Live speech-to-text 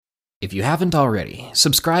If you haven't already,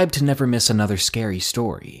 subscribe to never miss another scary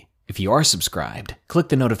story. If you are subscribed, click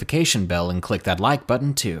the notification bell and click that like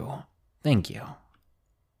button too. Thank you.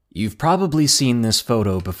 You've probably seen this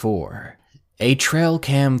photo before. A trail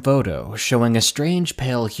cam photo showing a strange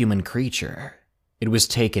pale human creature. It was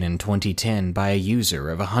taken in 2010 by a user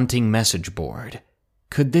of a hunting message board.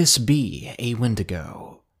 Could this be a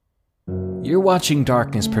Wendigo? You're watching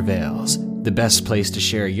Darkness Prevails, the best place to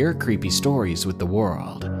share your creepy stories with the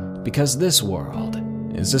world, because this world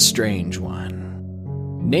is a strange one.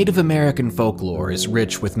 Native American folklore is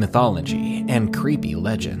rich with mythology and creepy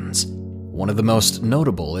legends. One of the most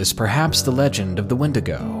notable is perhaps the legend of the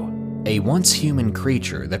Wendigo, a once human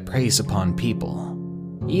creature that preys upon people.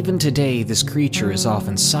 Even today, this creature is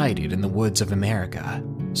often sighted in the woods of America,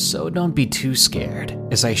 so don't be too scared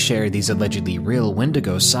as I share these allegedly real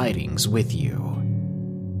Wendigo sightings with you.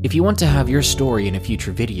 If you want to have your story in a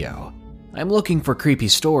future video, I'm looking for creepy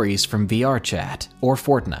stories from VRChat or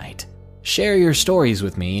Fortnite. Share your stories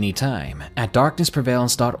with me anytime at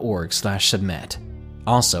darknessprevails.org/submit.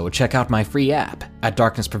 Also, check out my free app at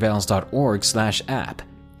darknessprevails.org/app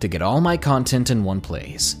to get all my content in one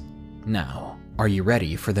place. Now, are you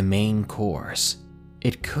ready for the main course?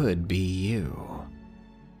 It could be you.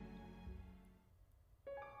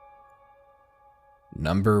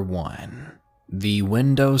 Number 1. The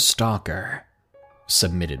Window Stalker.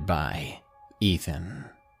 Submitted by Ethan.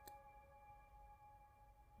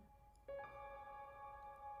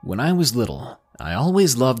 When I was little, I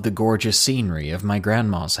always loved the gorgeous scenery of my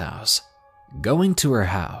grandma's house. Going to her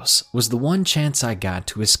house was the one chance I got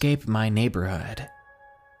to escape my neighborhood.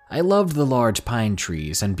 I loved the large pine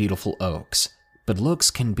trees and beautiful oaks, but looks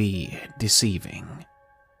can be deceiving.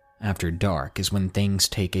 After dark is when things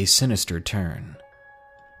take a sinister turn.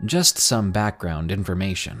 Just some background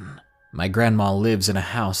information. My grandma lives in a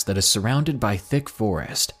house that is surrounded by thick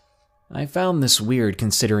forest. I found this weird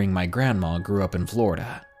considering my grandma grew up in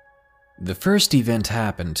Florida. The first event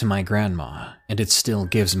happened to my grandma, and it still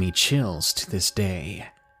gives me chills to this day.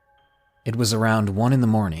 It was around 1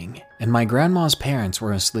 a.m, and my grandma's parents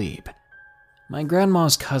were asleep. My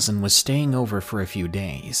grandma's cousin was staying over for a few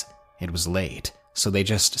days. It was late, so they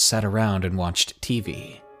just sat around and watched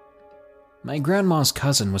TV. My grandma's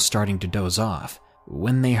cousin was starting to doze off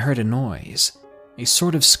when they heard a noise, a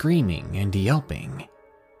sort of screaming and yelping.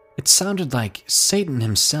 It sounded like Satan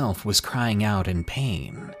himself was crying out in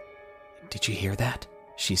pain. "Did you hear that?"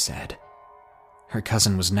 she said. Her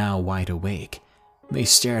cousin was now wide awake. They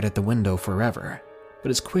stared at the window forever,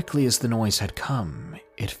 but as quickly as the noise had come,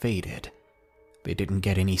 it faded. They didn't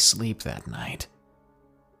get any sleep that night.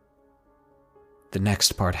 The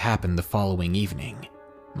next part happened the following evening.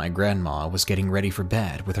 My grandma was getting ready for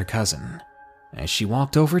bed with her cousin. As she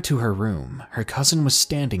walked over to her room, her cousin was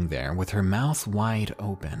standing there with her mouth wide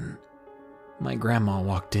open. My grandma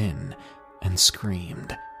walked in and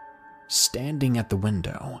screamed. Standing at the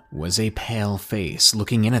window was a pale face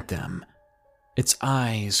looking in at them. Its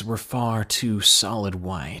eyes were far too solid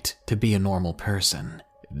white to be a normal person,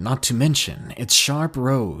 not to mention its sharp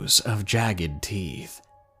rows of jagged teeth.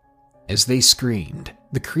 As they screamed,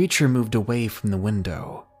 the creature moved away from the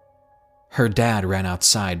window. Her dad ran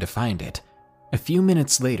outside to find it. A few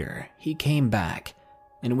minutes later, he came back,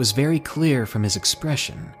 and it was very clear from his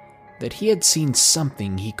expression that he had seen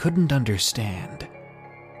something he couldn't understand.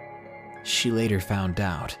 She later found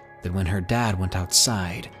out that when her dad went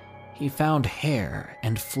outside, he found hair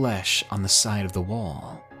and flesh on the side of the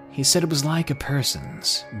wall. He said it was like a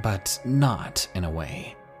person's, but not in a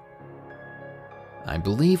way. I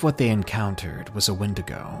believe what they encountered was a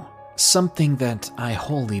Wendigo, something that I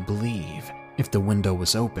wholly believe. If the window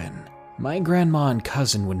was open, my grandma and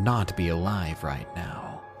cousin would not be alive right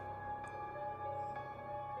now.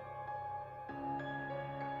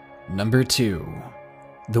 Number 2.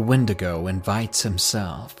 The Wendigo Invites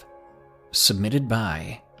Himself. Submitted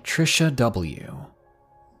by Trisha W.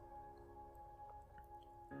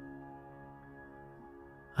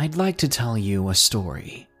 I'd like to tell you a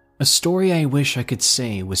story. A story I wish I could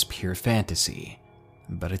say was pure fantasy,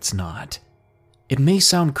 but it's not. It may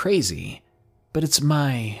sound crazy, but it's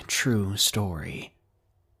my true story.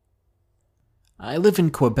 I live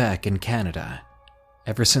in Quebec in Canada.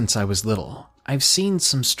 Ever since I was little, I've seen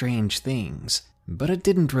some strange things, but it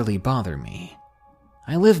didn't really bother me.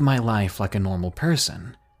 I live my life like a normal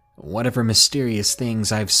person. Whatever mysterious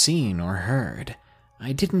things I've seen or heard,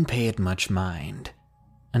 I didn't pay it much mind.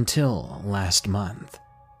 Until last month.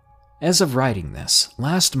 As of writing this,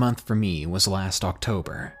 last month for me was last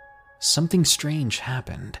October. Something strange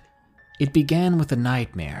happened. It began with a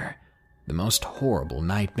nightmare, the most horrible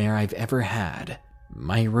nightmare I've ever had.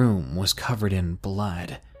 My room was covered in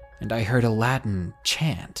blood, and I heard a Latin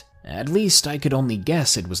chant. At least I could only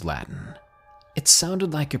guess it was Latin. It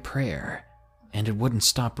sounded like a prayer, and it wouldn't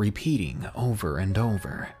stop repeating over and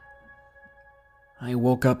over. I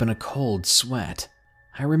woke up in a cold sweat.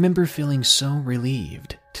 I remember feeling so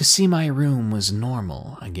relieved to see my room was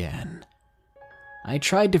normal again. I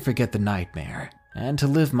tried to forget the nightmare and to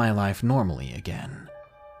live my life normally again.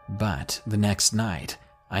 But the next night,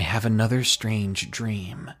 I have another strange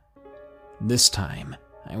dream. This time,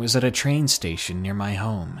 I was at a train station near my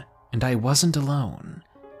home, and I wasn't alone.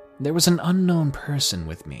 There was an unknown person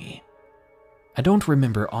with me. I don't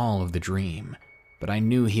remember all of the dream, but I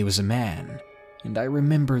knew he was a man, and I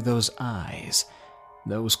remember those eyes,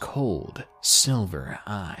 those cold, silver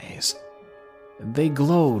eyes. They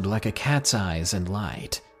glowed like a cat's eyes in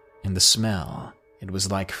light, and the smell, it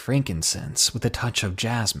was like frankincense with a touch of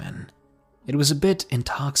jasmine. It was a bit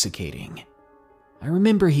intoxicating. I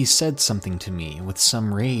remember he said something to me with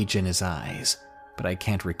some rage in his eyes, but I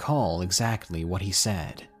can't recall exactly what he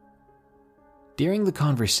said. During the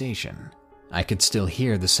conversation, I could still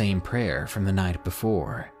hear the same prayer from the night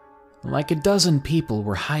before. Like a dozen people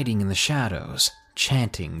were hiding in the shadows,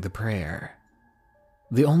 chanting the prayer.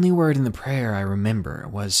 The only word in the prayer I remember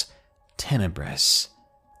was tenebris.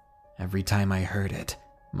 Every time I heard it,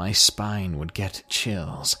 my spine would get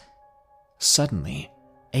chills. Suddenly,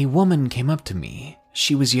 a woman came up to me.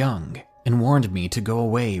 She was young and warned me to go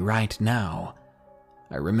away right now.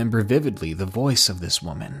 I remember vividly the voice of this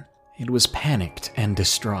woman. It was panicked and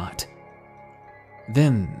distraught.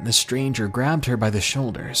 Then the stranger grabbed her by the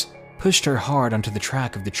shoulders, pushed her hard onto the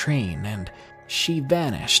track of the train, and she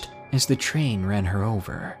vanished as the train ran her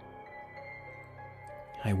over.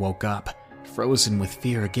 I woke up, frozen with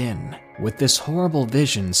fear again, with this horrible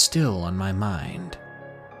vision still on my mind.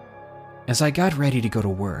 As I got ready to go to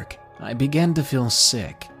work, I began to feel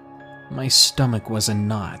sick. My stomach was in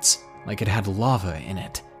knots, like it had lava in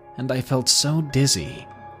it, and I felt so dizzy.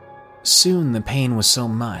 Soon the pain was so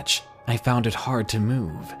much, I found it hard to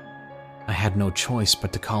move. I had no choice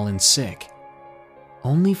but to call in sick,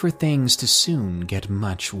 only for things to soon get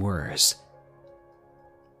much worse.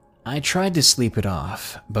 I tried to sleep it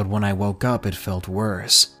off, but when I woke up it felt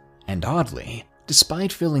worse, and oddly,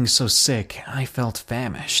 despite feeling so sick, I felt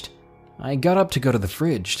famished. I got up to go to the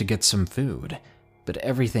fridge to get some food, but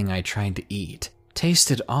everything I tried to eat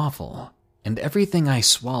tasted awful, and everything I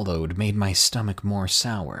swallowed made my stomach more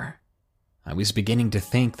sour. I was beginning to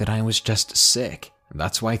think that I was just sick.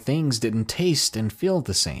 That's why things didn't taste and feel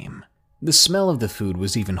the same. The smell of the food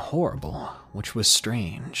was even horrible, which was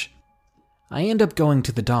strange. I ended up going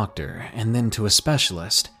to the doctor and then to a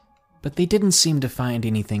specialist, but they didn't seem to find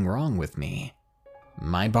anything wrong with me.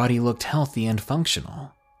 My body looked healthy and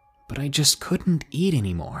functional, but I just couldn't eat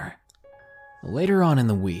anymore. Later on in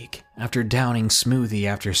the week, after downing smoothie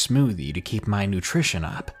after smoothie to keep my nutrition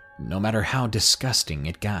up, no matter how disgusting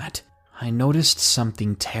it got, I noticed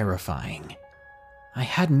something terrifying. I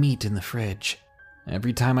had meat in the fridge.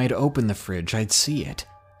 Every time I'd open the fridge, I'd see it,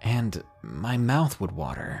 and my mouth would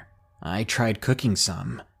water. I tried cooking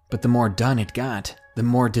some, but the more done it got, the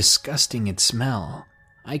more disgusting it'd smell.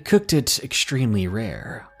 I cooked it extremely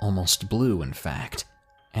rare, almost blue in fact,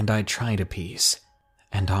 and I tried a piece.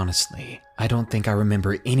 And honestly, I don't think I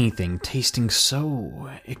remember anything tasting so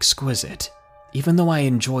exquisite. Even though I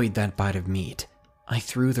enjoyed that bite of meat, I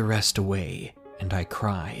threw the rest away, and I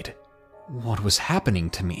cried. What was happening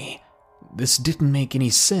to me? This didn't make any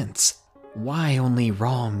sense. Why only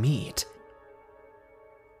raw meat?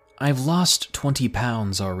 I've lost 20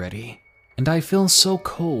 pounds already, and I feel so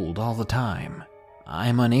cold all the time.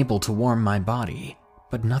 I'm unable to warm my body,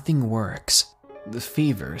 but nothing works. The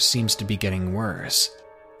fever seems to be getting worse.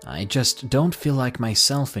 I just don't feel like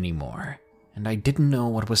myself anymore, and I didn't know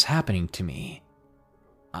what was happening to me.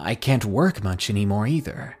 I can't work much anymore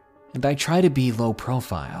either, and I try to be low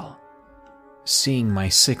profile. Seeing my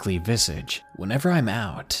sickly visage, whenever I'm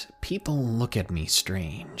out, people look at me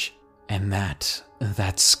strange, and that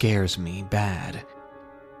scares me bad.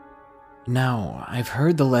 Now, I've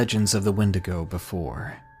heard the legends of the Wendigo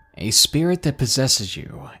before, a spirit that possesses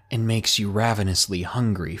you and makes you ravenously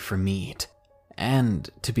hungry for meat. And,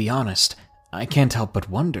 to be honest, I can't help but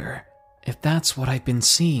wonder if that's what I've been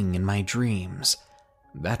seeing in my dreams.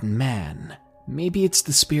 That man, maybe it's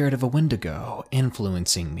the spirit of a Wendigo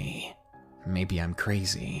influencing me. Maybe I'm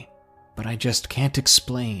crazy, but I just can't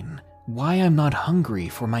explain why I'm not hungry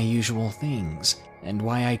for my usual things and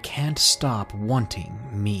why I can't stop wanting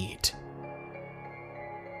meat.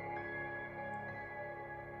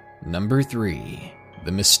 Number 3.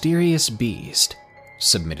 The Mysterious Beast,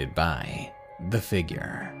 submitted by The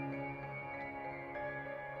Figure.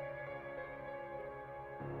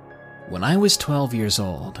 When I was 12 years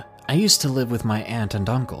old, I used to live with my aunt and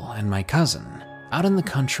uncle and my cousin out in the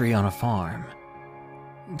country on a farm.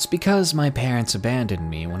 It's because my parents abandoned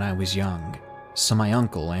me when I was young, so my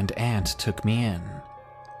uncle and aunt took me in.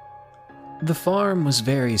 The farm was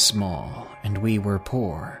very small and we were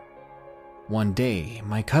poor. One day,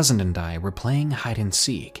 my cousin and I were playing hide and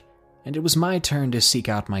seek, and it was my turn to seek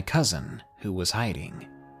out my cousin, who was hiding.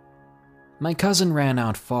 My cousin ran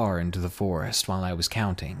out far into the forest while I was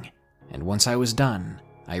counting, and once I was done,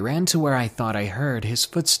 I ran to where I thought I heard his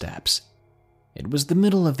footsteps. It was the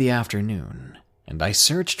middle of the afternoon, and I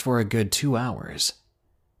searched for a good 2 hours.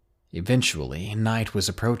 Eventually, night was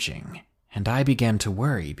approaching, and I began to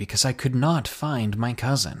worry because I could not find my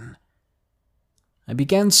cousin. I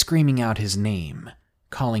began screaming out his name,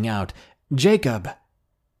 calling out, "Jacob!"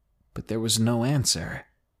 But there was no answer.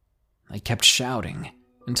 I kept shouting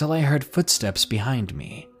until I heard footsteps behind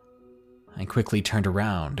me. I quickly turned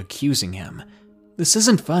around, accusing him. "This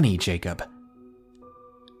isn't funny, Jacob."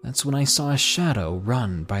 That's when I saw a shadow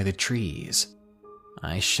run by the trees.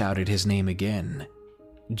 I shouted his name again,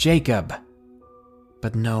 "Jacob!"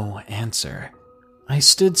 But no answer. I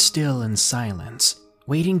stood still in silence,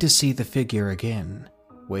 waiting to see the figure again,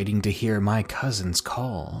 waiting to hear my cousin's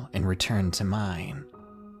call and return to mine.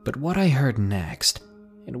 But what I heard next,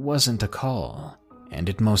 it wasn't a call, and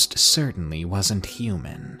it most certainly wasn't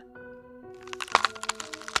human.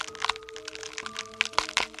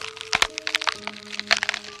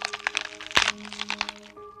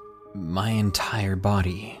 My entire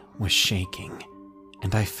body was shaking,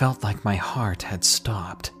 and I felt like my heart had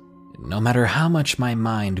stopped. No matter how much my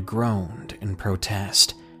mind groaned in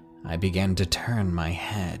protest, I began to turn my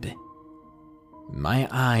head. My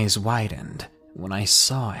eyes widened when I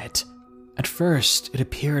saw it. At first, it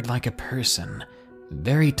appeared like a person,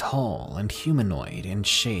 very tall and humanoid in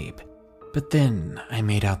shape. But then I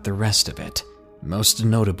made out the rest of it, most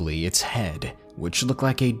notably its head, which looked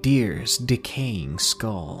like a deer's decaying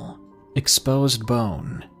skull. Exposed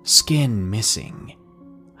bone, skin missing.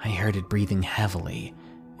 I heard it breathing heavily,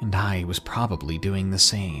 and I was probably doing the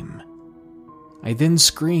same. I then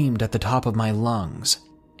screamed at the top of my lungs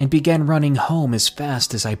and began running home as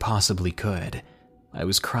fast as I possibly could. I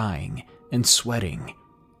was crying and sweating.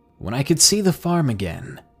 When I could see the farm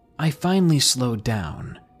again, I finally slowed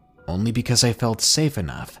down, only because I felt safe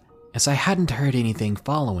enough, as I hadn't heard anything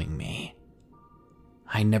following me.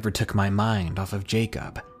 I never took my mind off of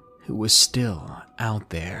Jacob, who was still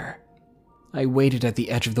out there. I waited at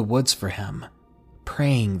the edge of the woods for him,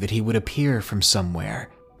 praying that he would appear from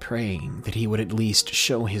somewhere, praying that he would at least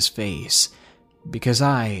show his face, because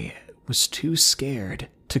I was too scared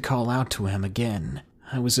to call out to him again.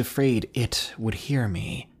 I was afraid it would hear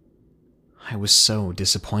me. I was so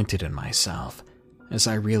disappointed in myself, as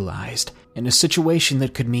I realized, in a situation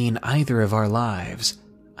that could mean either of our lives,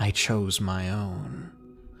 I chose my own.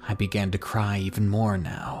 I began to cry even more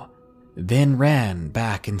now, then ran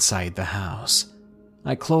back inside the house.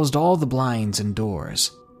 I closed all the blinds and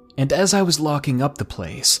doors, and as I was locking up the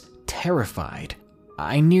place, terrified,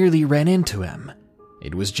 I nearly ran into him.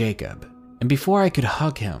 It was Jacob, and before I could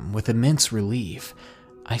hug him with immense relief,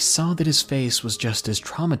 I saw that his face was just as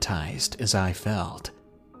traumatized as I felt.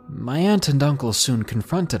 My aunt and uncle soon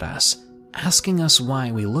confronted us, asking us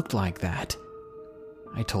why we looked like that.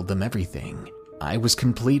 I told them everything. I was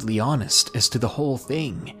completely honest as to the whole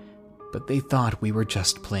thing, but they thought we were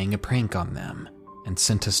just playing a prank on them and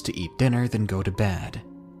sent us to eat dinner then go to bed.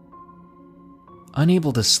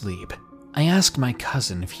 Unable to sleep, I asked my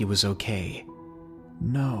cousin if he was okay.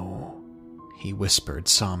 "No," he whispered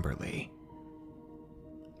somberly.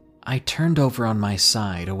 I turned over on my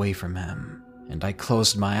side away from him, and I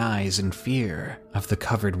closed my eyes in fear of the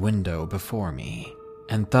covered window before me,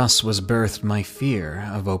 and thus was birthed my fear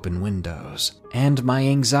of open windows and my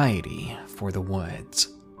anxiety for the woods.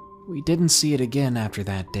 We didn't see it again after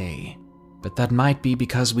that day, but that might be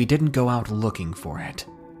because we didn't go out looking for it.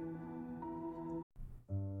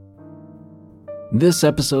 This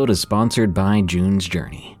episode is sponsored by June's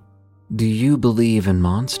Journey. Do you believe in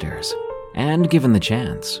monsters? And given the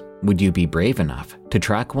chance, would you be brave enough to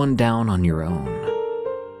track one down on your own?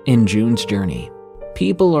 In June's Journey,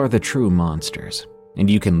 people are the true monsters, and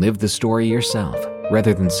you can live the story yourself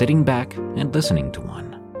rather than sitting back and listening to one.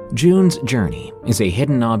 June's Journey is a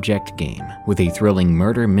hidden object game with a thrilling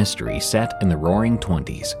murder mystery set in the Roaring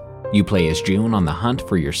 '20s. You play as June on the hunt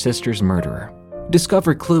for your sister's murderer.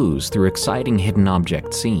 Discover clues through exciting hidden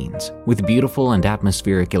object scenes with beautiful and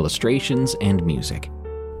atmospheric illustrations and music.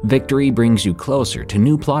 Victory brings you closer to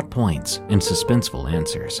new plot points and suspenseful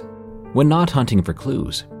answers. When not hunting for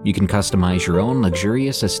clues, you can customize your own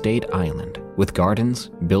luxurious estate island with gardens,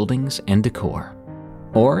 buildings, and decor.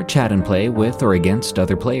 Or chat and play with or against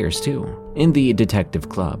other players too, in the Detective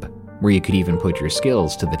Club, where you could even put your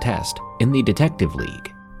skills to the test in the Detective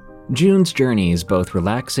League. June's Journey is both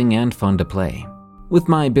relaxing and fun to play. With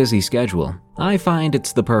my busy schedule, I find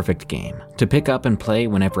it's the perfect game to pick up and play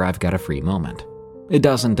whenever I've got a free moment. It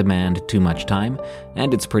doesn't demand too much time,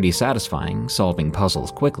 and it's pretty satisfying solving puzzles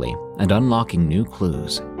quickly and unlocking new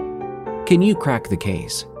clues. Can you crack the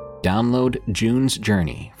case? Download June's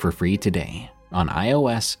Journey for free today on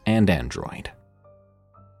iOS and Android.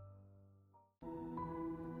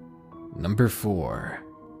 Number 4.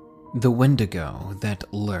 The Wendigo That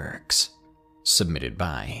Lurks, submitted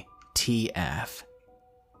by TF.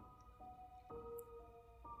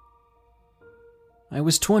 I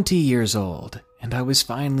was 20 years old, and I was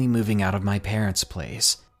finally moving out of my parents'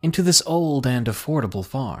 place into this old and affordable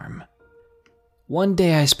farm. One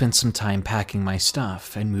day I spent some time packing my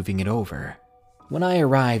stuff and moving it over. When I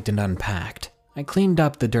arrived and unpacked, I cleaned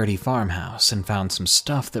up the dirty farmhouse and found some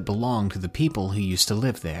stuff that belonged to the people who used to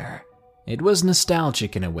live there. It was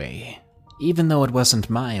nostalgic in a way, even though it wasn't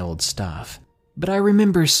my old stuff, but I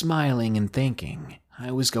remember smiling and thinking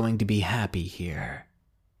I was going to be happy here.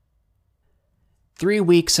 3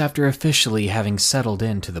 weeks after officially having settled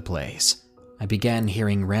into the place, I began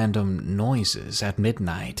hearing random noises at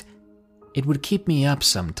midnight. It would keep me up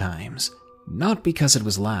sometimes, not because it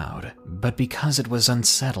was loud, but because it was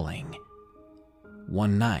unsettling.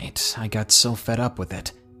 One night, I got so fed up with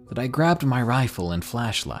it that I grabbed my rifle and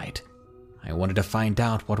flashlight. I wanted to find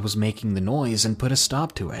out what was making the noise and put a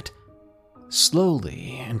stop to it.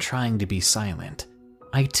 Slowly, and trying to be silent,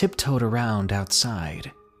 I tiptoed around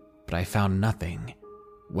outside, but I found nothing.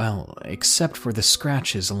 Well, except for the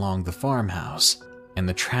scratches along the farmhouse, and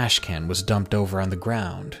the trash can was dumped over on the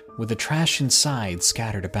ground, with the trash inside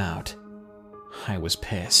scattered about. I was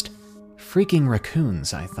pissed. Freaking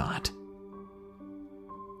raccoons, I thought.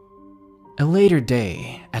 A later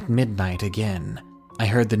day, at midnight again, I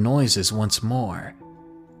heard the noises once more.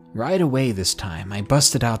 Right away this time, I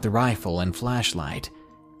busted out the rifle and flashlight.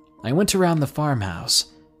 I went around the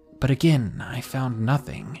farmhouse, but again, I found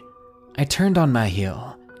nothing. I turned on my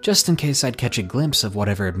heel, just in case I'd catch a glimpse of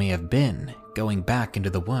whatever it may have been, going back into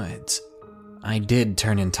the woods. I did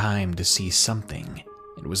turn in time to see something.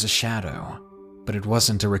 It was a shadow, but it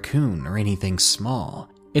wasn't a raccoon or anything small.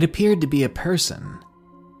 It appeared to be a person.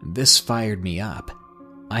 This fired me up.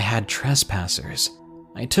 I had trespassers.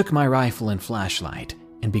 I took my rifle and flashlight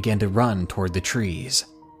and began to run toward the trees.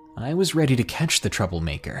 I was ready to catch the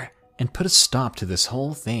troublemaker and put a stop to this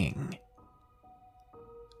whole thing.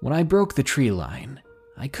 When I broke the tree line,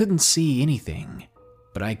 I couldn't see anything,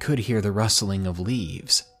 but I could hear the rustling of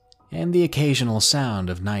leaves and the occasional sound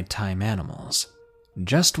of nighttime animals.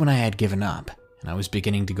 Just when I had given up and I was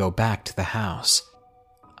beginning to go back to the house,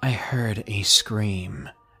 I heard a scream.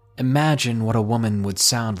 Imagine what a woman would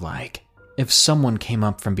sound like if someone came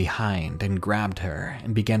up from behind and grabbed her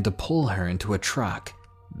and began to pull her into a truck.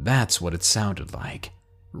 That's what it sounded like.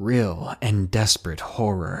 Real and desperate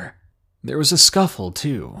horror. There was a scuffle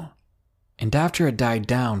too, and after it died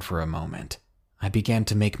down for a moment, I began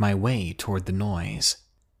to make my way toward the noise.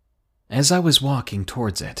 As I was walking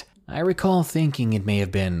towards it, I recall thinking it may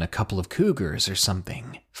have been a couple of cougars or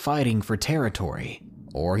something, fighting for territory,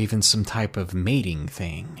 or even some type of mating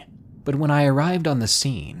thing. But when I arrived on the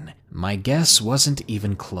scene, my guess wasn't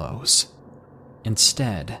even close.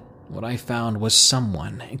 Instead, what I found was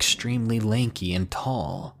someone extremely lanky and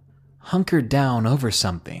tall, hunkered down over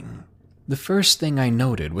something. The first thing I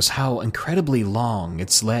noted was how incredibly long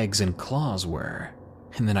its legs and claws were,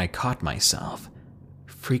 and then I caught myself.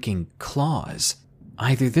 Freaking claws.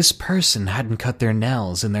 Either this person hadn't cut their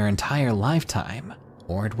nails in their entire lifetime,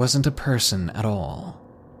 or it wasn't a person at all.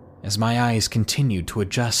 As my eyes continued to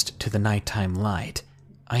adjust to the nighttime light,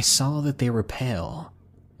 I saw that they were pale,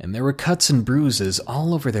 and there were cuts and bruises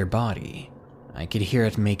all over their body. I could hear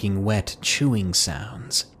it making wet, chewing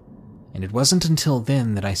sounds. And it wasn't until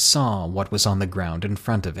then that I saw what was on the ground in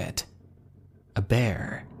front of it. A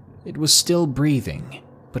bear. It was still breathing,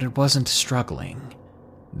 but it wasn't struggling.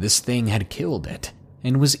 This thing had killed it,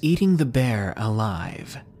 and was eating the bear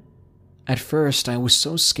alive. At first, I was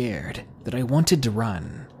so scared that I wanted to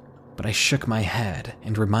run, but I shook my head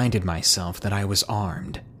and reminded myself that I was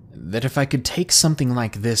armed, that if I could take something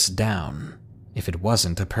like this down, if it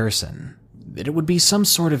wasn't a person, that it would be some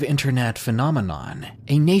sort of internet phenomenon,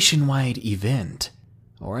 a nationwide event,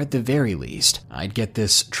 or at the very least, I'd get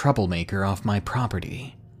this troublemaker off my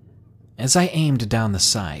property. As I aimed down the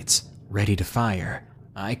sights, ready to fire,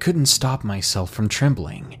 I couldn't stop myself from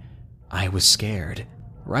trembling. I was scared.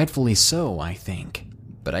 Rightfully so, I think.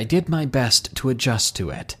 But I did my best to adjust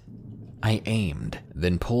to it. I aimed,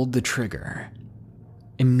 then pulled the trigger.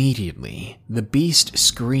 Immediately, the beast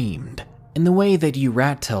screamed, in the way that you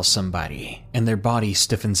rat tail somebody and their body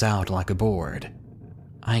stiffens out like a board.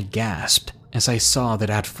 I gasped as I saw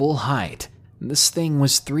that at full height, this thing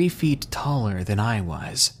was 3 feet taller than I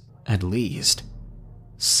was, at least.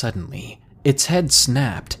 Suddenly, its head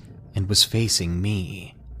snapped and was facing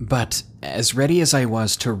me. But as ready as I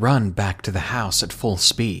was to run back to the house at full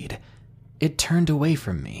speed, it turned away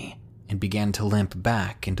from me and began to limp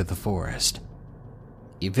back into the forest.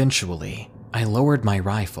 Eventually, I lowered my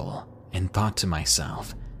rifle and thought to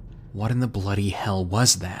myself, what in the bloody hell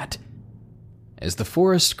was that? As the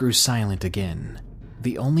forest grew silent again,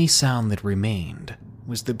 the only sound that remained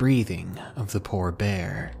was the breathing of the poor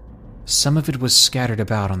bear. Some of it was scattered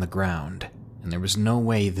about on the ground, and there was no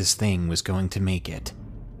way this thing was going to make it.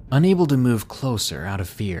 Unable to move closer out of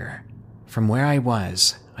fear, from where I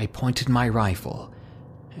was, I pointed my rifle,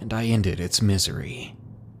 and I ended its misery.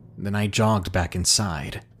 Then I jogged back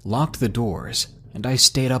inside, locked the doors, and I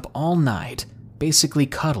stayed up all night, basically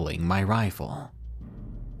cuddling my rifle.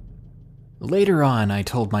 Later on, I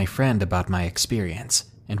told my friend about my experience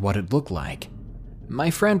and what it looked like. My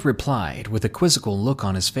friend replied with a quizzical look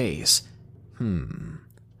on his face,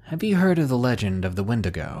 have you heard of the legend of the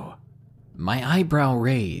Wendigo? My eyebrow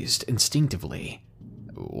raised instinctively.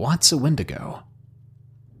 What's a Wendigo?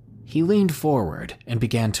 He leaned forward and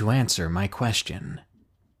began to answer my question.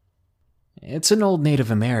 It's an old Native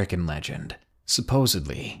American legend.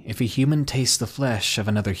 Supposedly, if a human tastes the flesh of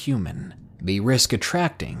another human, they risk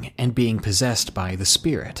attracting and being possessed by the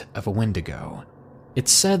spirit of a Wendigo.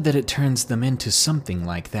 It's said that it turns them into something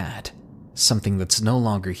like that, something that's no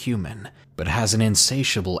longer human, but has an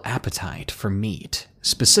insatiable appetite for meat,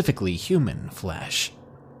 specifically human flesh.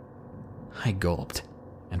 I gulped,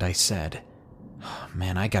 and I said,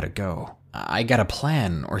 man, I gotta go. I gotta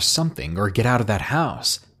plan or something or get out of that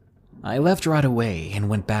house. I left right away and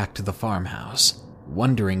went back to the farmhouse,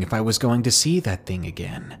 wondering if I was going to see that thing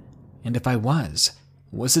again, and if I was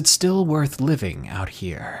it still worth living out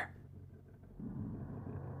here?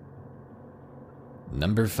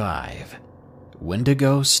 Number 5.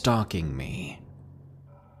 Wendigo Stalking Me.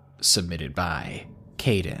 Submitted by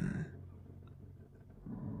Caden.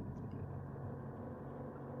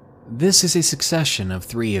 This is a succession of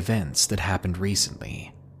 3 events that happened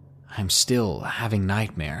recently. I'm still having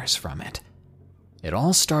nightmares from it. It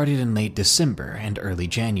all started in late December and early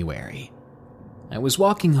January. I was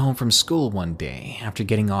walking home from school one day after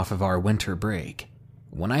getting off of our winter break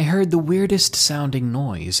when I heard the weirdest sounding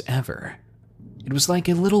noise ever. It was like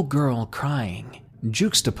a little girl crying,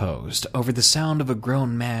 juxtaposed over the sound of a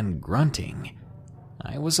grown man grunting.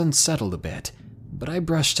 I was unsettled a bit, but I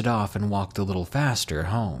brushed it off and walked a little faster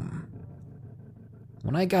home.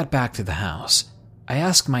 When I got back to the house, I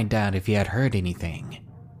asked my dad if he had heard anything,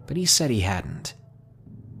 but he said he hadn't.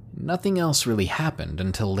 Nothing else really happened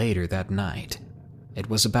until later that night. It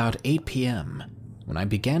was about 8 p.m. when I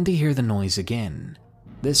began to hear the noise again.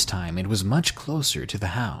 This time it was much closer to the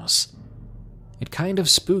house. It kind of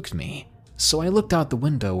spooked me, so I looked out the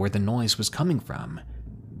window where the noise was coming from,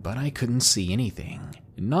 but I couldn't see anything,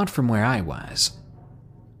 not from where I was.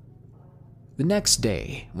 The next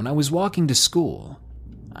day, when I was walking to school,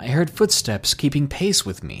 I heard footsteps keeping pace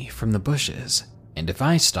with me from the bushes, and if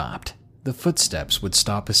I stopped, the footsteps would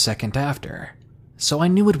stop a second after. So I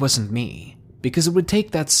knew it wasn't me, because it would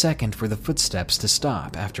take that second for the footsteps to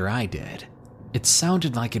stop after I did. It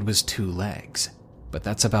sounded like it was 2 legs, but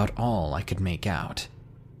that's about all I could make out.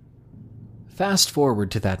 Fast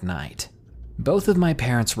forward to that night. Both of my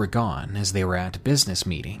parents were gone as they were at business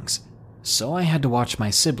meetings, so I had to watch my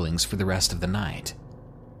siblings for the rest of the night.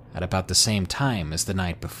 At about the same time as the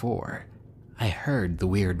night before, I heard the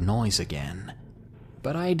weird noise again,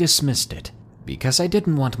 but I dismissed it because I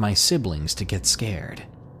didn't want my siblings to get scared.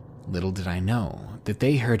 Little did I know that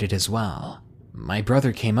they heard it as well. My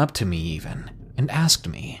brother came up to me even and asked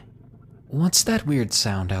me, "What's that weird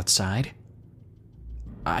sound outside?"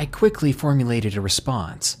 I quickly formulated a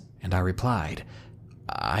response, and I replied,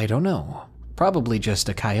 "I don't know, probably just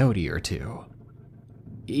a coyote or 2.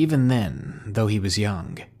 Even then, though he was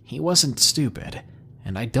young, he wasn't stupid,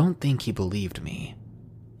 and I don't think he believed me.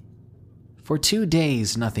 For 2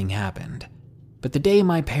 days, nothing happened, but the day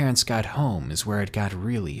my parents got home is where it got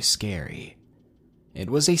really scary. It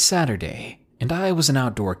was a Saturday, and I was an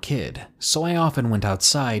outdoor kid, so I often went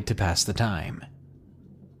outside to pass the time.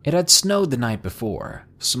 It had snowed the night before,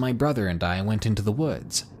 so my brother and I went into the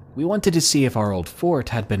woods. We wanted to see if our old fort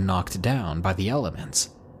had been knocked down by the elements.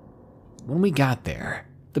 When we got there,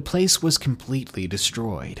 The place was completely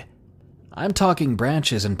destroyed. I'm talking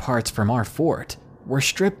branches and parts from our fort were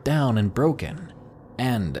stripped down and broken,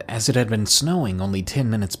 and as it had been snowing only 10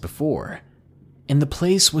 minutes before, and the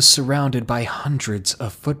place was surrounded by hundreds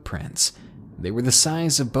of footprints. They were the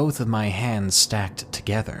size of both of my hands stacked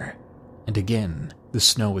together. And again, the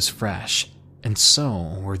snow was fresh, and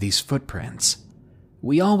so were these footprints.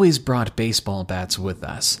 We always brought baseball bats with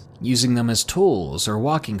us, using them as tools or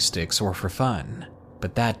walking sticks or for fun.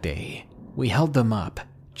 But that day, we held them up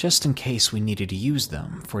just in case we needed to use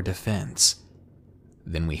them for defense.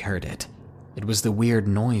 Then we heard it. It was the weird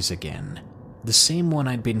noise again, the same one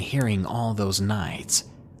I'd been hearing all those nights.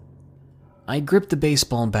 I gripped the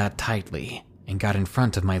baseball bat tightly and got in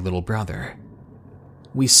front of my little brother.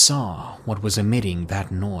 We saw what was emitting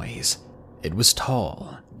that noise. It was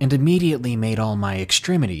tall and immediately made all my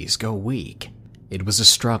extremities go weak. It was a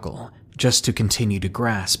struggle just to continue to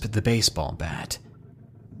grasp the baseball bat.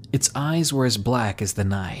 Its eyes were as black as the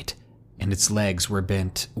night, and its legs were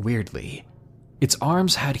bent weirdly. Its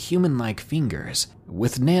arms had human-like fingers,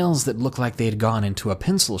 with nails that looked like they had gone into a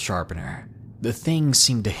pencil sharpener. The thing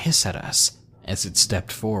seemed to hiss at us as it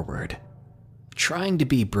stepped forward, trying to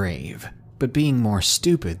be brave, but being more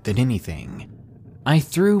stupid than anything. I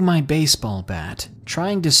threw my baseball bat,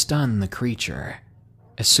 trying to stun the creature.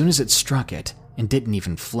 As soon as it struck it, and didn't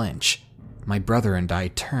even flinch, my brother and I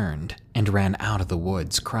turned and ran out of the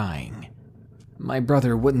woods crying. My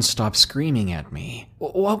brother wouldn't stop screaming at me.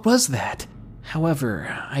 What was that?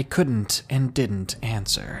 However, I couldn't and didn't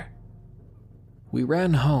answer. We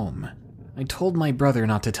ran home. I told my brother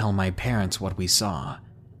not to tell my parents what we saw.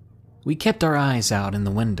 We kept our eyes out in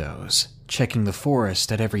the windows, checking the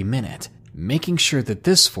forest at every minute, making sure that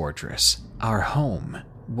this fortress, our home,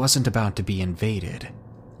 wasn't about to be invaded.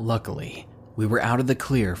 Luckily, we were out of the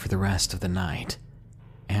clear for the rest of the night,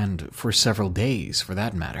 and for several days for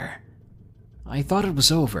that matter. I thought it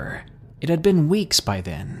was over. It had been weeks by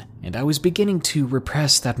then, and I was beginning to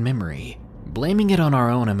repress that memory, blaming it on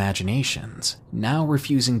our own imaginations, now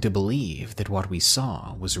refusing to believe that what we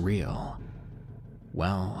saw was real.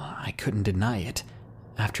 Well, I couldn't deny it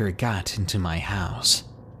after it got into my house.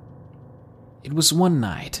 It was one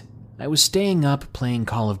night. I was staying up playing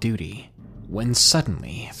Call of Duty, when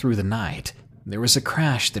suddenly, through the night, there was a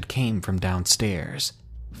crash that came from downstairs,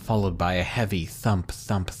 followed by a heavy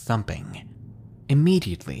thumping.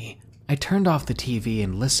 Immediately, I turned off the TV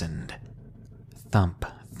and listened. Thump.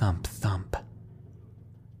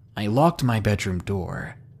 I locked my bedroom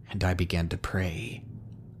door, and I began to pray.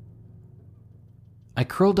 I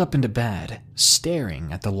curled up into bed,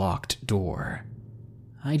 staring at the locked door.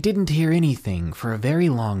 I didn't hear anything for a very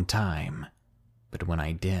long time, but when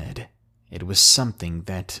I did, it was something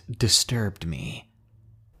that disturbed me.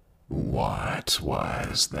 What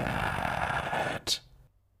was that?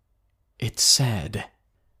 It said.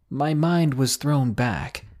 My mind was thrown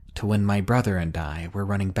back to when my brother and I were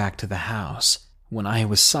running back to the house, when I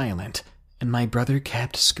was silent and my brother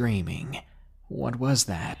kept screaming. What was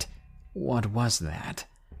that? What was that?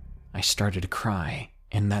 I started to cry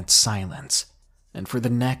in that silence, and for the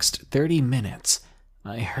next 30 minutes,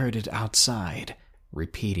 I heard it outside,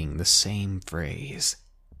 repeating the same phrase.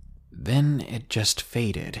 Then it just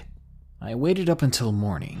faded. I waited up until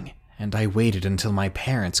morning, and I waited until my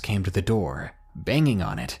parents came to the door, banging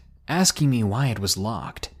on it, asking me why it was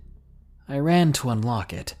locked. I ran to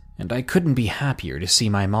unlock it, and I couldn't be happier to see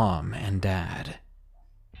my mom and dad.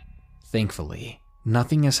 Thankfully,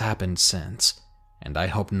 nothing has happened since, and I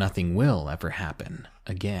hope nothing will ever happen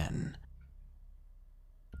again.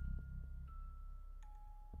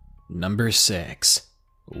 Number 6.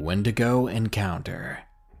 Wendigo Encounter.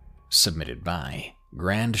 Submitted by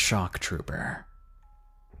Grand Shock Trooper.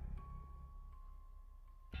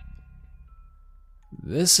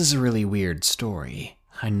 This is a really weird story.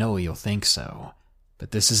 I know you'll think so,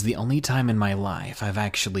 but this is the only time in my life I've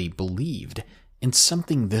actually believed in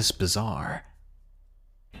something this bizarre.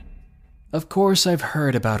 Of course, I've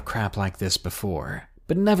heard about crap like this before,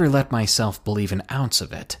 but never let myself believe an ounce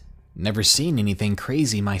of it. Never seen anything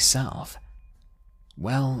crazy myself.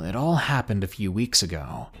 Well, it all happened a few weeks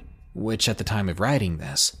ago, which at the time of writing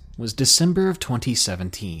this was December of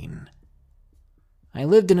 2017. I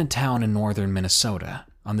lived in a town in northern Minnesota,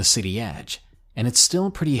 on the city edge, and it's still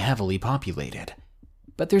pretty heavily populated,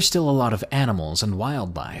 but there's still a lot of animals and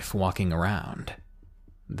wildlife walking around.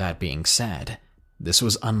 That being said, this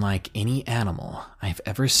was unlike any animal I've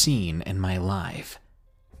ever seen in my life.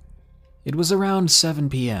 It was around 7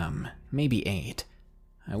 p.m., maybe 8.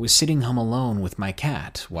 I was sitting home alone with my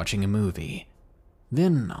cat watching a movie.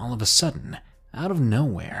 Then, all of a sudden, out of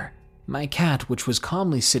nowhere, my cat, which was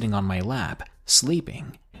calmly sitting on my lap,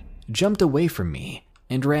 sleeping, jumped away from me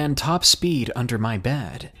and ran top speed under my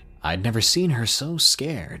bed. I'd never seen her so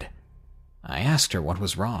scared. I asked her what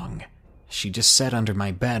was wrong. She just sat under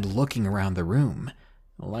my bed looking around the room,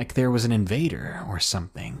 like there was an invader or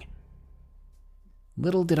something.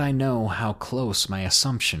 Little did I know how close my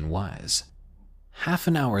assumption was. Half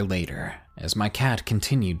an hour later, as my cat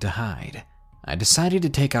continued to hide, I decided to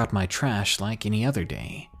take out my trash like any other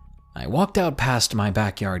day. I walked out past my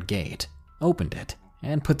backyard gate, opened it,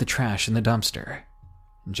 and put the trash in the dumpster.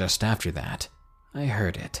 Just after that, I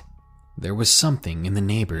heard it. There was something in the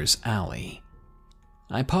neighbor's alley.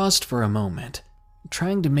 I paused for a moment,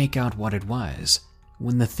 trying to make out what it was,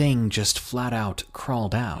 when the thing just flat out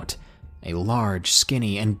crawled out, a large,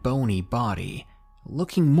 skinny, and bony body,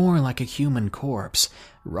 looking more like a human corpse,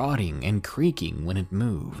 rotting and creaking when it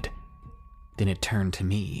moved. Then it turned to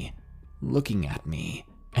me, looking at me,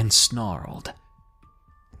 and snarled.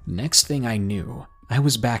 Next thing I knew, I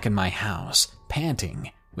was back in my house,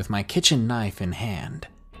 panting, with my kitchen knife in hand.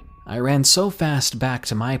 I ran so fast back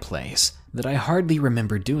to my place that I hardly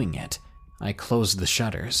remember doing it. I closed the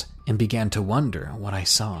shutters and began to wonder what I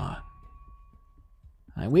saw.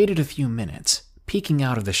 I waited a few minutes, peeking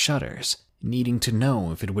out of the shutters, needing to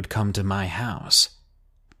know if it would come to my house.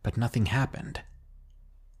 But nothing happened.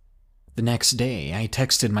 The next day, I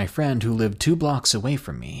texted my friend who lived 2 blocks away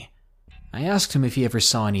from me. I asked him if he ever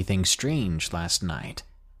saw anything strange last night.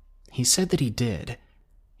 He said that he did.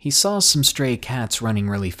 He saw some stray cats running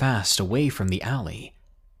really fast away from the alley,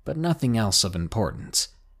 but nothing else of importance.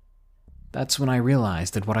 That's when I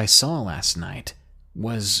realized that what I saw last night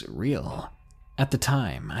was real. At the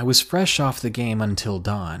time, I was fresh off the game Until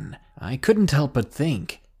Dawn. I couldn't help but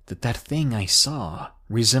think that that thing I saw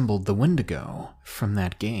resembled the Wendigo from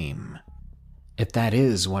that game. If that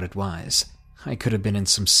is what it was, I could have been in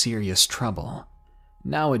some serious trouble.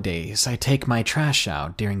 Nowadays, I take my trash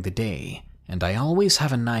out during the day, and I always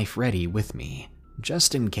have a knife ready with me,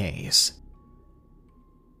 just in case.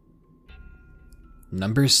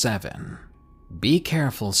 Number 7. Be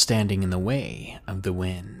careful standing in the way of the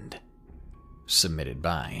wind. Submitted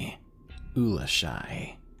by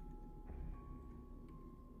Ulashai.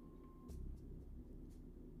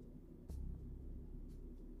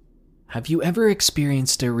 Have you ever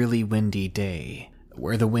experienced a really windy day,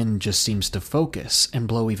 where the wind just seems to focus and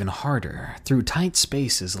blow even harder through tight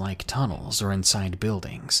spaces like tunnels or inside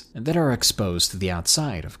buildings that are exposed to the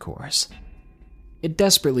outside, of course? It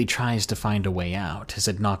desperately tries to find a way out as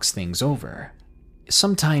it knocks things over,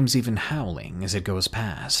 sometimes even howling as it goes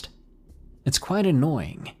past. It's quite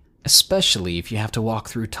annoying, especially if you have to walk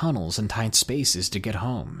through tunnels and tight spaces to get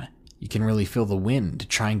home. You can really feel the wind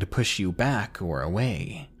trying to push you back or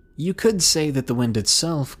away. You could say that the wind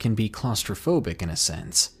itself can be claustrophobic in a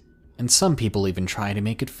sense, and some people even try to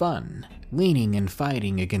make it fun, leaning and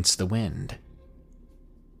fighting against the wind.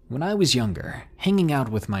 When I was younger, hanging out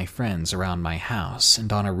with my friends around my house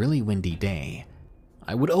and on a really windy day,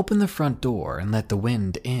 I would open the front door and let the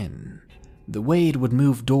wind in. The way it would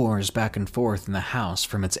move doors back and forth in the house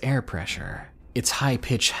from its air pressure, its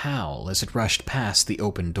high-pitched howl as it rushed past the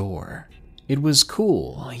open door. It was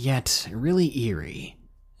cool, yet really eerie.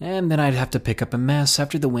 And then I'd have to pick up a mess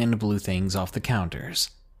after the wind blew things off the counters.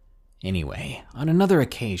 Anyway, on another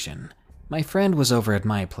occasion, my friend was over at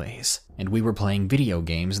my place, and we were playing video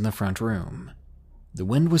games in the front room. The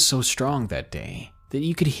wind was so strong that day that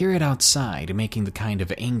you could hear it outside making the kind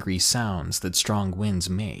of angry sounds that strong winds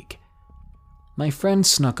make. My friend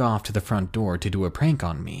snuck off to the front door to do a prank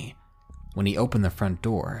on me. When he opened the front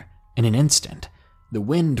door, in an instant, the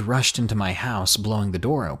wind rushed into my house, blowing the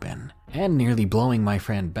door open and nearly blowing my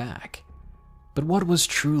friend back. But what was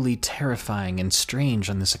truly terrifying and strange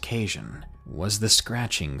on this occasion was the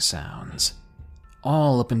scratching sounds.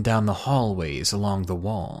 All up and down the hallways along the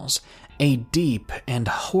walls, a deep and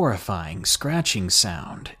horrifying scratching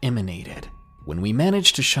sound emanated. When we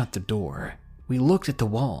managed to shut the door, we looked at the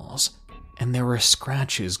walls, and there were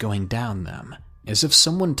scratches going down them, as if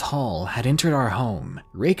someone tall had entered our home,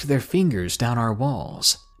 raked their fingers down our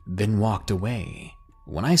walls, then walked away.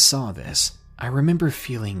 When I saw this, I remember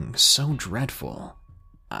feeling so dreadful.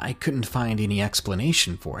 I couldn't find any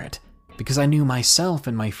explanation for it, because I knew myself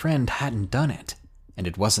and my friend hadn't done it, and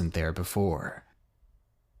it wasn't there before.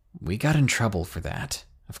 We got in trouble for that.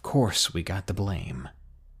 Of course we got the blame.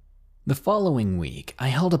 The following week, I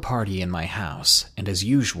held a party in my house, and as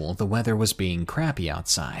usual, the weather was being crappy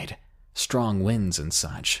outside. Strong winds and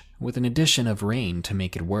such, with an addition of rain to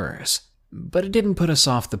make it worse. But it didn't put us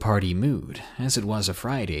off the party mood, as it was a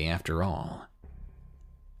Friday after all.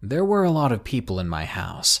 There were a lot of people in my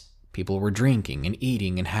house. People were drinking and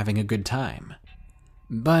eating and having a good time.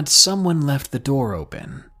 But someone left the door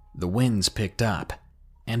open, the winds picked up,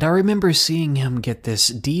 and I remember seeing him get this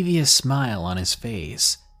devious smile on his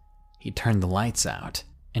face. He turned the lights out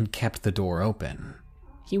and kept the door open.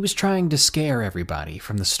 He was trying to scare everybody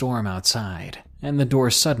from the storm outside and the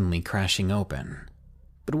door suddenly crashing open.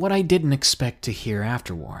 But what I didn't expect to hear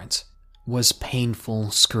afterwards was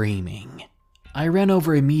painful screaming. I ran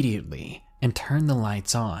over immediately and turned the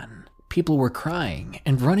lights on. People were crying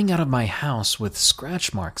and running out of my house with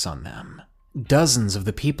scratch marks on them. Dozens of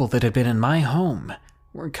the people that had been in my home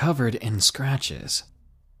were covered in scratches.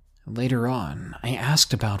 Later on, I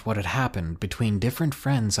asked about what had happened between different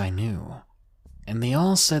friends I knew, and they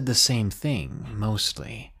all said the same thing,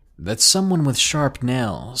 mostly. That someone with sharp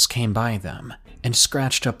nails came by them and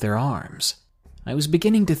scratched up their arms. I was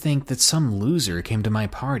beginning to think that some loser came to my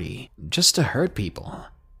party just to hurt people.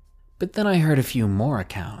 But then I heard a few more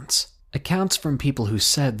accounts from people who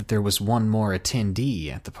said that there was one more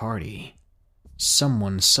attendee at the party.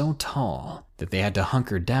 Someone so tall that they had to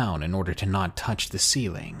hunker down in order to not touch the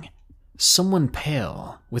ceiling. Someone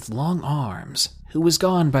pale, with long arms, who was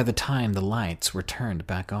gone by the time the lights were turned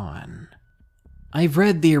back on. I've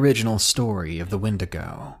read the original story of the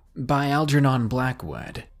Wendigo by Algernon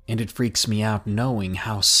Blackwood, and it freaks me out knowing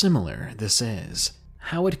how similar this is.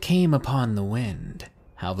 How it came upon the wind,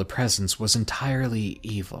 how the presence was entirely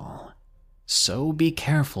evil. So be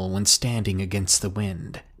careful when standing against the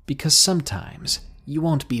wind, because sometimes you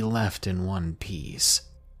won't be left in one piece.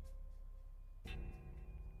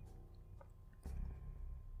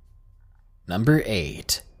 Number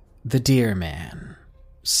 8. The Deer Man.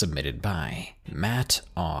 Submitted by Matt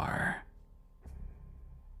R.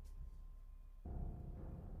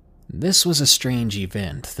 This was a strange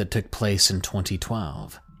event that took place in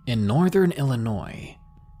 2012 in northern Illinois.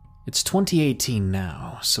 It's 2018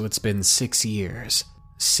 now, so it's been 6 years.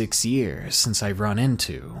 6 years since I've run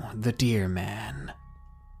into the Deer Man.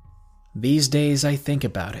 These days I think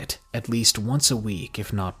about it at least once a week,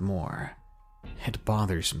 if not more. It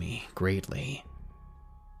bothers me greatly.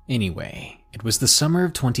 Anyway, it was the summer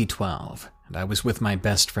of 2012, and I was with my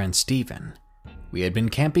best friend Steven. We had been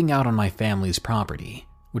camping out on my family's property,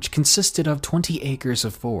 which consisted of 20 acres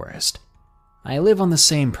of forest. I live on the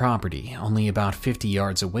same property, only about 50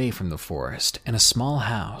 yards away from the forest, in a small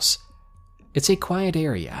house. It's a quiet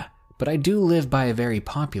area, but I do live by a very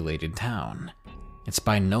populated town. It's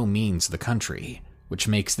by no means the country, which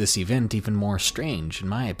makes this event even more strange in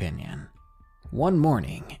my opinion. One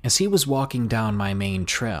morning, as he was walking down my main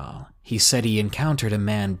trail, he said he encountered a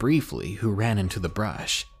man briefly who ran into the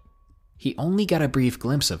brush. He only got a brief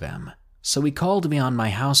glimpse of him, so he called me on my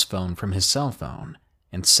house phone from his cell phone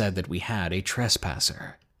and said that we had a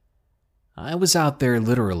trespasser. I was out there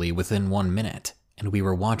literally within 1 minute, and we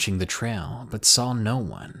were watching the trail but saw no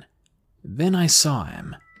one. Then I saw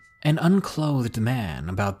him, an unclothed man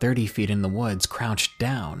about 30 feet in the woods, crouched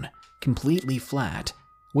down, completely flat,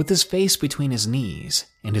 with his face between his knees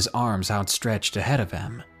and his arms outstretched ahead of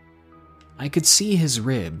him. I could see his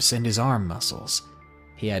ribs and his arm muscles.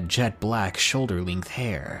 He had jet black shoulder-length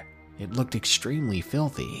hair. It looked extremely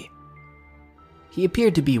filthy. He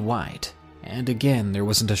appeared to be white, and again there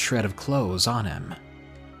wasn't a shred of clothes on him.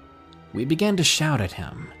 We began to shout at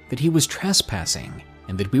him that he was trespassing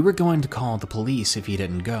and that we were going to call the police if he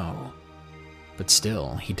didn't go. But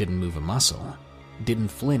still, he didn't move a muscle, didn't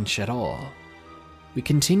flinch at all. We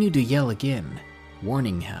continued to yell again,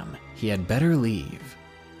 warning him he had better leave.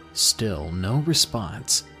 Still no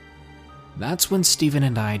response. That's when Steven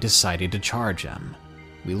and I decided to charge him.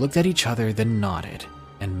 We looked at each other, then nodded,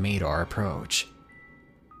 and made our approach.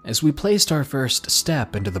 As we placed our first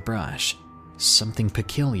step into the brush, something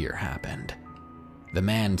peculiar happened. The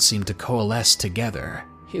man seemed to coalesce together,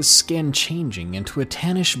 his skin changing into a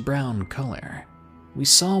tannish brown color. We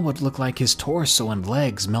saw what looked like his torso and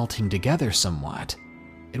legs melting together somewhat.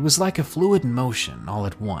 It was like a fluid motion all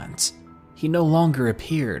at once. He no longer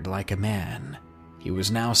appeared like a man. He was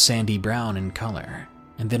now sandy brown in color,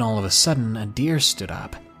 and then all of a sudden a deer stood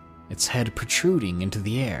up, its head protruding into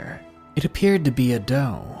the air. It appeared to be a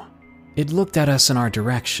doe. It looked at us in our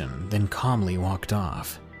direction, then calmly walked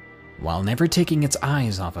off, while never taking its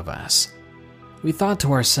eyes off of us. We thought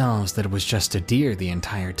to ourselves that it was just a deer the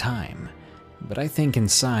entire time, but I think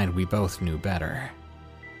inside we both knew better.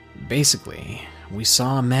 Basically, we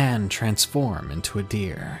saw a man transform into a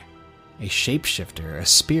deer. A shapeshifter, a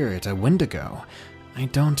spirit, a Wendigo. I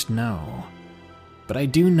don't know. But I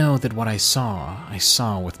do know that what I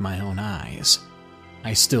saw with my own eyes.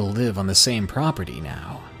 I still live on the same property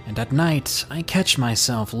now, and at night I catch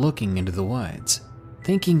myself looking into the woods,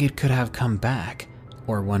 thinking it could have come back,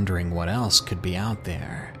 or wondering what else could be out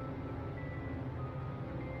there.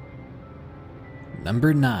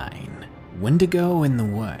 Number 9. Wendigo in the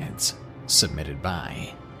Woods, submitted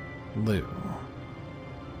by Lou.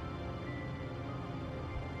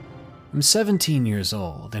 I'm 17 years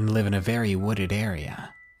old and live in a very wooded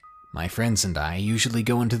area. My friends and I usually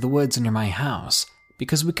go into the woods near my house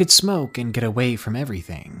because we could smoke and get away from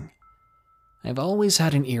everything. I've always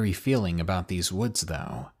had an eerie feeling about these woods,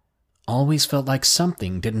 though. Always felt like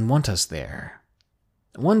something didn't want us there.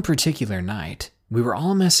 One particular night, we were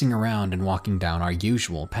all messing around and walking down our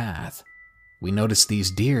usual path. We noticed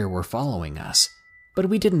these deer were following us, but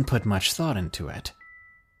we didn't put much thought into it.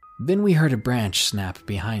 Then we heard a branch snap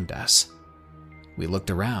behind us. We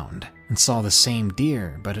looked around and saw the same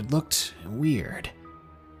deer, but it looked weird.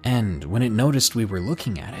 And when it noticed we were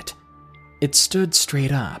looking at it, it stood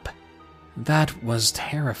straight up. That was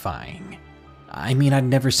terrifying. I mean, I'd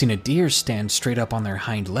never seen a deer stand straight up on their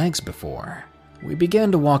hind legs before. We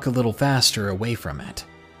began to walk a little faster away from it.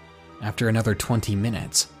 After another 20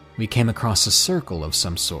 minutes, we came across a circle of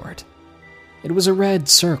some sort. It was a red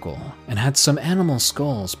circle and had some animal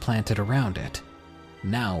skulls planted around it.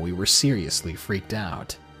 Now we were seriously freaked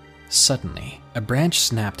out. Suddenly, a branch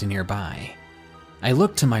snapped nearby. I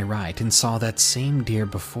looked to my right and saw that same deer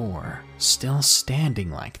before, still standing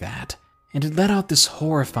like that, and it let out this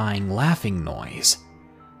horrifying laughing noise.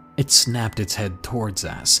 It snapped its head towards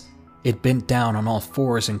us. It bent down on all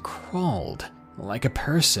fours and crawled, like a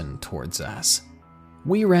person, towards us.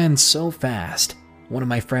 We ran so fast, one of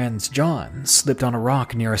my friends, John, slipped on a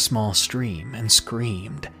rock near a small stream and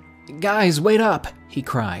screamed. "Guys, wait up!" he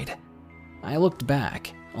cried. I looked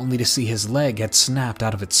back, only to see his leg had snapped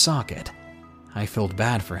out of its socket. I felt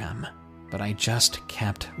bad for him, but I just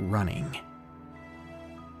kept running.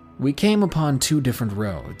 We came upon 2 different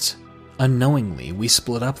roads. Unknowingly, we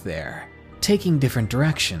split up there, taking different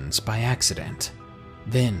directions by accident.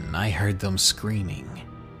 Then I heard them screaming.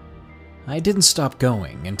 I didn't stop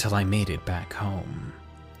going until I made it back home.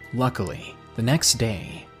 Luckily, the next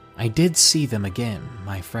day, I did see them again,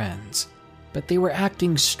 my friends, but they were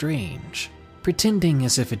acting strange, pretending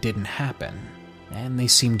as if it didn't happen, and they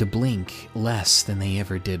seemed to blink less than they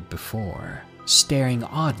ever did before, staring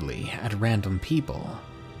oddly at random people.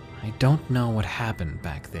 I don't know what happened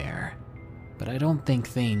back there, but I don't think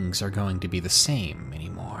things are going to be the same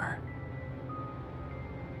anymore.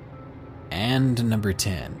 And number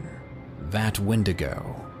 10, That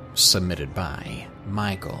Wendigo, submitted by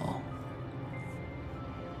Michael.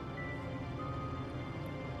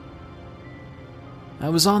 I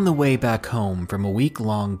was on the way back home from a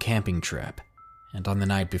week-long camping trip, and on the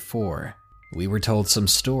night before, we were told some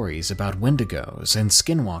stories about wendigos and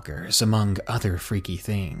skinwalkers, among other freaky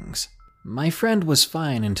things. My friend was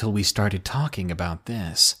fine until we started talking about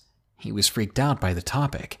this. He was freaked out by the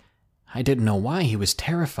topic. I didn't know why he was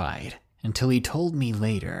terrified until he told me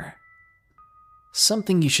later.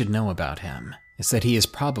 Something you should know about him is that he is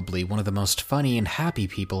probably one of the most funny and happy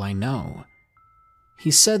people I know.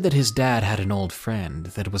 He said that his dad had an old friend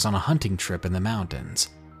that was on a hunting trip in the mountains.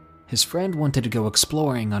 His friend wanted to go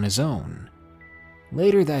exploring on his own.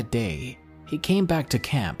 Later that day, he came back to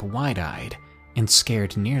camp wide-eyed and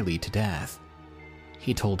scared nearly to death.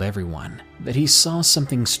 He told everyone that he saw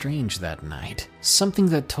something strange that night, something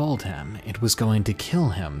that told him it was going to kill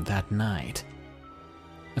him that night.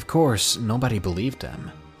 Of course, nobody believed him,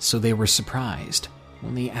 so they were surprised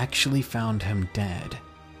when they actually found him dead,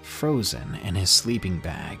 frozen in his sleeping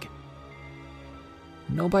bag.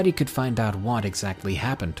 Nobody could find out what exactly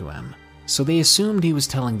happened to him, so they assumed he was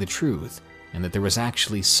telling the truth and that there was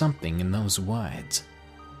actually something in those woods.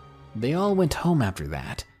 They all went home after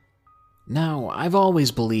that. Now, I've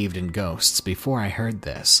always believed in ghosts before I heard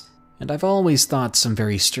this, and I've always thought some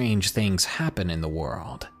very strange things happen in the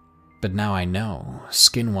world. But now I know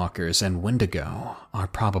skinwalkers and wendigo are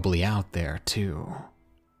probably out there too.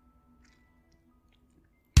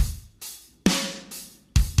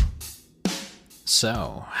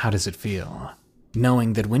 So, how does it feel?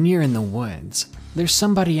 Knowing that when you're in the woods, there's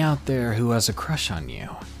somebody out there who has a crush on you.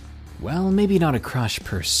 Well, maybe not a crush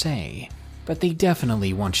per se, but they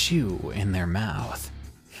definitely want you in their mouth.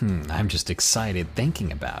 I'm just excited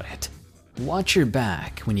thinking about it. Watch your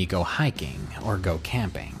back when you go hiking or go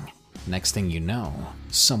camping. Next thing you know,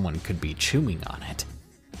 someone could be chewing on it.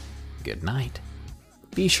 Good night.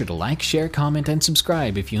 Be sure to like, share, comment, and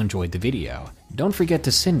subscribe if you enjoyed the video. Don't forget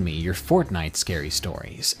to send me your Fortnite scary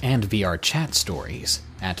stories and VR chat stories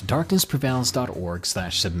at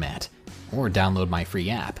darknessprevails.org/submit, or download my free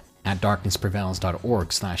app at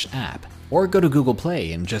darknessprevails.org/app, or go to Google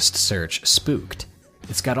Play and just search Spooked.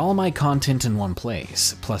 It's got all my content in one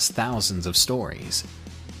place, plus thousands of stories.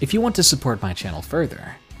 If you want to support my channel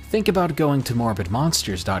further, think about going to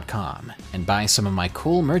morbidmonsters.com and buy some of my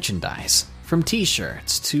cool merchandise, from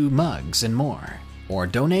t-shirts to mugs and more. Or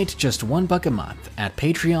donate just $1 a month at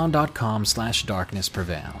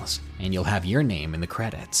patreon.com/darknessprevails, and you'll have your name in the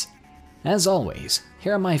credits. As always,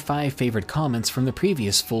 here are my 5 favorite comments from the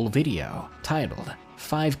previous full video, titled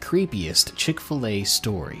 5 Creepiest Chick-fil-A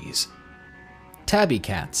Stories. Tabby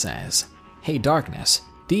Cat says, "Hey Darkness,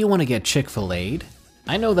 do you want to get Chick-fil-A'd?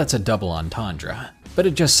 I know that's a double entendre, but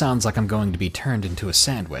it just sounds like I'm going to be turned into a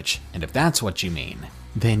sandwich, and if that's what you mean,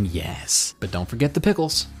 then yes. But don't forget the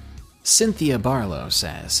pickles." Cynthia Barlow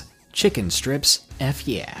says, "Chicken strips, F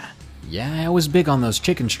yeah. Yeah, I was big on those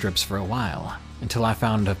chicken strips for a while, until I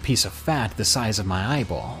found a piece of fat the size of my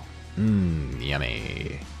eyeball.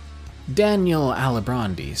 Yummy." Daniel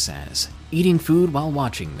Alabrandi says, "Eating food while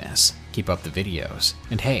watching this. Keep up the videos.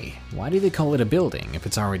 And hey, why do they call it a building if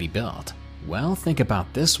it's already built? Well, think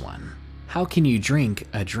about this one. How can you drink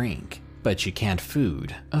a drink, but you can't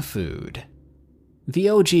food a food?" The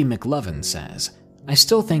OG McLovin says, "I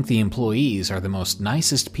still think the employees are the most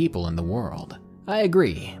nicest people in the world. I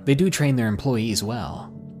agree, they do train their employees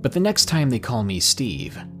well. But the next time they call me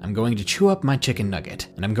Steve, I'm going to chew up my chicken nugget,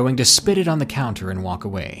 and I'm going to spit it on the counter and walk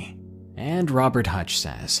away." And Robert Hutch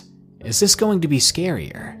says, "Is this going to be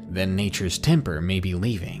scarier than Nature's Temper may be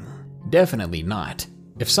leaving?" Definitely not.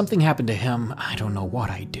 If something happened to him, I don't know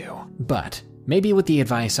what I'd do. But maybe with the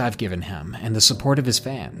advice I've given him and the support of his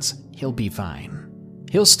fans, he'll be fine.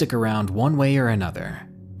 He'll stick around one way or another,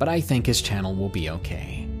 but I think his channel will be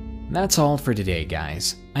okay. That's all for today,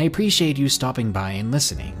 guys. I appreciate you stopping by and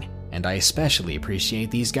listening, and I especially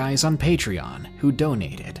appreciate these guys on Patreon who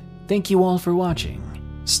donated. Thank you all for watching.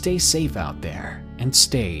 Stay safe out there, and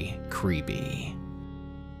stay creepy.